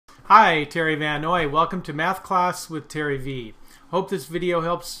Hi, Terry VanNoy. Welcome to Math Class with Terry V. Hope this video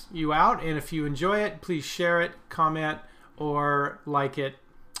helps you out, and if you enjoy it, please share it, comment, or like it.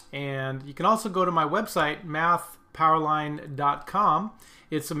 And you can also go to my website, MathPowerLine.com.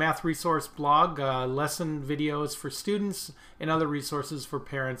 It's a math resource blog, lesson videos for students, and other resources for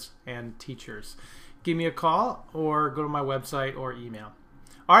parents and teachers. Give me a call or go to my website or email.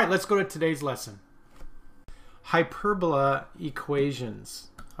 All right, let's go to today's lesson. Hyperbola equations.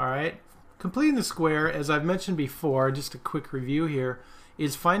 All right, completing the square, as I've mentioned before, just a quick review here,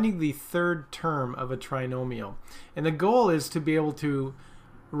 is finding the third term of a trinomial. And the goal is to be able to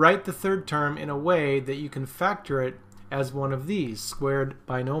write the third term in a way that you can factor it as one of these squared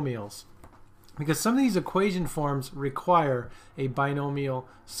binomials. Because some of these equation forms require a binomial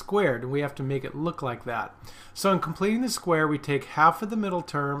squared, and we have to make it look like that. So in completing the square, we take half of the middle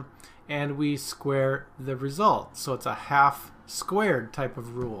term and we square the result. So it's a half squared type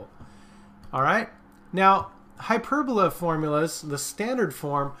of rule. All right. Now, hyperbola formulas, the standard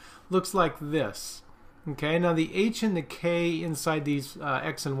form, looks like this. Okay. Now the h and the k inside these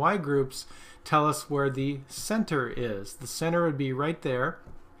x and y groups tell us where the center is. The center would be right there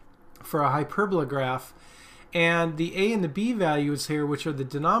for a hyperbola graph, and the a and the b values here, which are the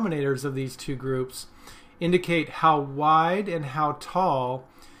denominators of these two groups, indicate how wide and how tall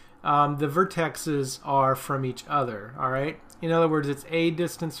the vertexes are from each other. All right. In other words, it's a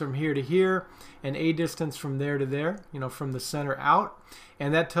distance from here to here and a distance from there to there, from the center out,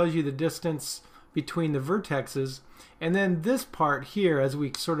 and that tells you the distance between the vertexes. And then this part here, as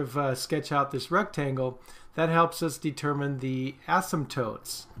we sort of sketch out this rectangle, that helps us determine the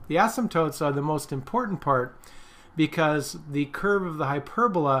asymptotes. The asymptotes are the most important part because the curve of the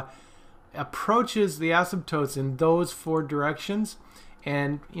hyperbola approaches the asymptotes in those four directions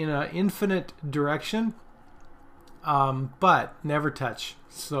and in an infinite direction, but never touch.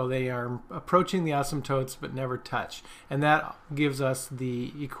 So they are approaching the asymptotes but never touch, and that gives us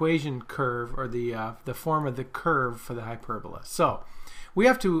the equation curve, or the form of the curve for the hyperbola. So we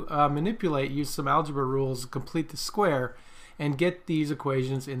have to use some algebra rules, complete the square, and get these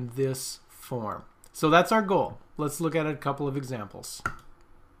equations in this form. So that's our goal. Let's look at a couple of examples.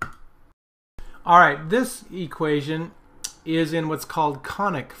 All right, this equation is in what's called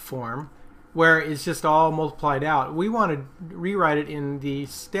conic form, where it's just all multiplied out. We want to rewrite it in the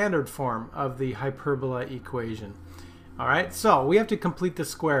standard form of the hyperbola equation. All right, so we have to complete the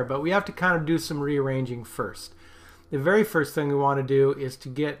square, but we have to kind of do some rearranging first. The very first thing we want to do is to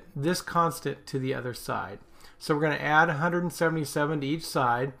get this constant to the other side. So we're going to add 177 to each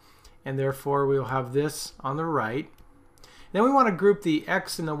side, and therefore we'll have this on the right. Then we want to group the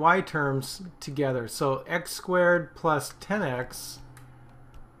x and the y terms together. So x squared plus 10x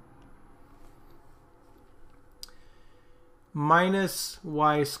minus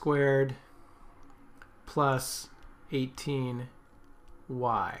y squared plus 18y.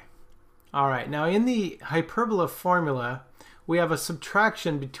 All right, now in the hyperbola formula, we have a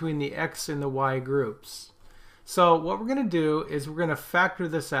subtraction between the x and the y groups. So what we're going to do is we're going to factor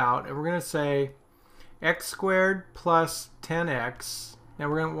this out, and we're going to say x squared plus 10x. Now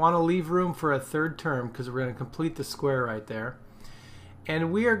we're going to want to leave room for a third term because we're going to complete the square right there.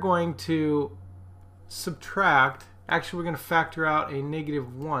 And we are going to subtract, actually we're going to factor out a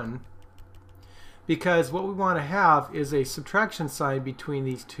 -1, because what we want to have is a subtraction sign between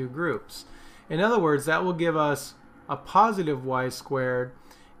these two groups. In other words, that will give us a positive y squared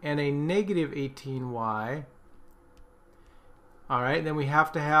and a negative 18y. All right, then we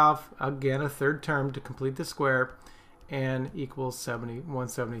have to have, again, a third term to complete the square, and equals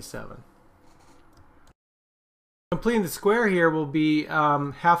 177. Completing the square here will be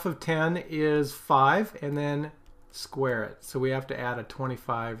half of 10 is 5, and then square it. So we have to add a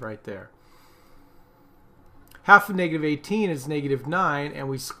 25 right there. Half of negative 18 is negative 9, and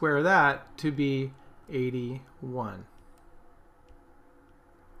we square that to be 81.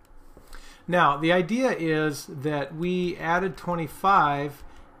 Now, the idea is that we added 25,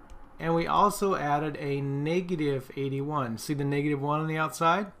 and we also added a negative 81. See the -1 on the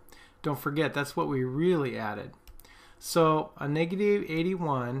outside? Don't forget, that's what we really added. So a negative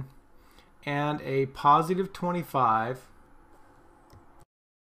 81 and a positive 25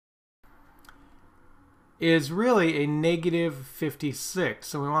 is really a negative 56.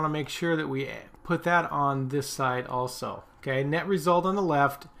 So we want to make sure that we put that on this side also. Okay, net result on the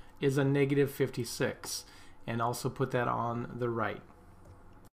left is a negative 56, and also put that on the right.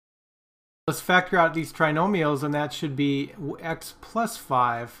 Let's factor out these trinomials, and that should be x plus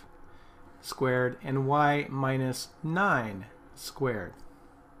 5 squared and y minus 9 squared.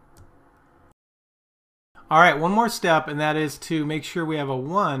 All right, one more step, and that is to make sure we have a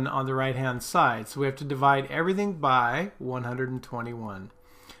 1 on the right-hand side. So we have to divide everything by 121.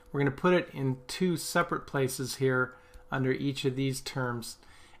 We're going to put it in 2 separate places here under each of these terms,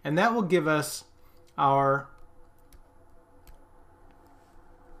 and that will give us our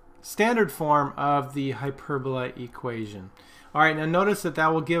standard form of the hyperbola equation. All right, now notice that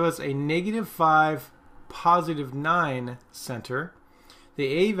that will give us a -5, +9 center. The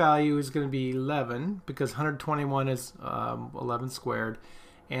a value is going to be 11 because 121 is 11 squared,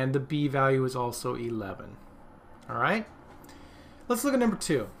 and the b value is also 11. All right, let's look at number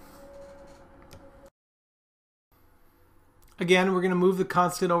 2. Again, we're going to move the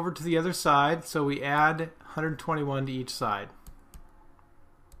constant over to the other side, so we add 121 to each side.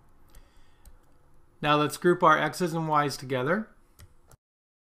 Now let's group our x's and y's together,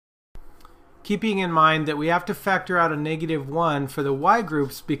 keeping in mind that we have to factor out a -1 for the y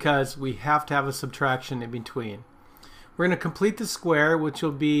groups because we have to have a subtraction in between. We're going to complete the square, which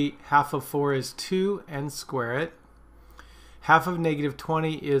will be half of 4 is 2 and square it. Half of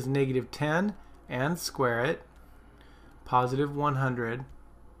 -20 is -10 and square it. Positive 100.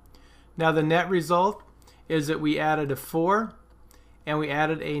 Now the net result is that we added a 4 and we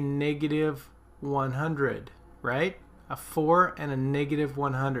added a -100, right? A 4 and a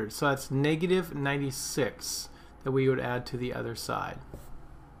 -100. So that's -96 that we would add to the other side.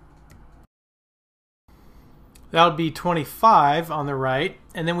 That would be 25 on the right,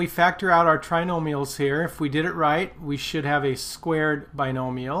 and then we factor out our trinomials here. If we did it right, we should have a squared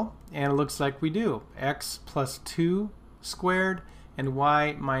binomial, and it looks like we do. X plus 2 squared and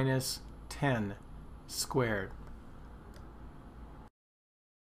y minus 10 squared.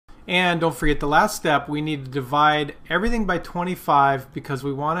 And don't forget the last step, we need to divide everything by 25 because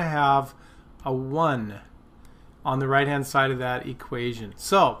we want to have a 1 on the right hand side of that equation.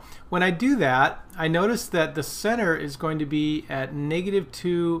 So when I do that, I notice that the center is going to be at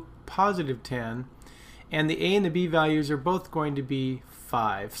 -2, +10, and the a and the b values are both going to be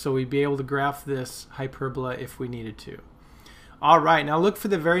 5. So we'd be able to graph this hyperbola if we needed to. Alright, now look for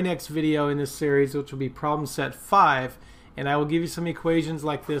the very next video in this series, which will be problem set 5, and I will give you some equations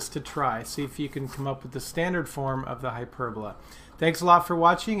like this to try. See if you can come up with the standard form of the hyperbola. Thanks a lot for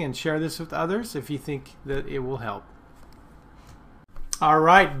watching, and share this with others if you think that it will help.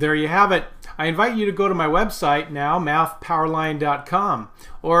 Alright, there you have it. I invite you to go to my website now, MathPowerLine.com,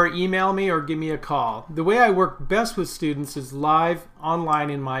 or email me or give me a call. The way I work best with students is live online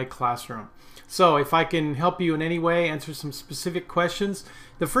in my classroom. So if I can help you in any way, answer some specific questions,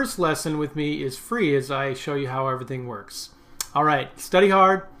 the first lesson with me is free as I show you how everything works. All right, study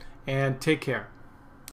hard and take care.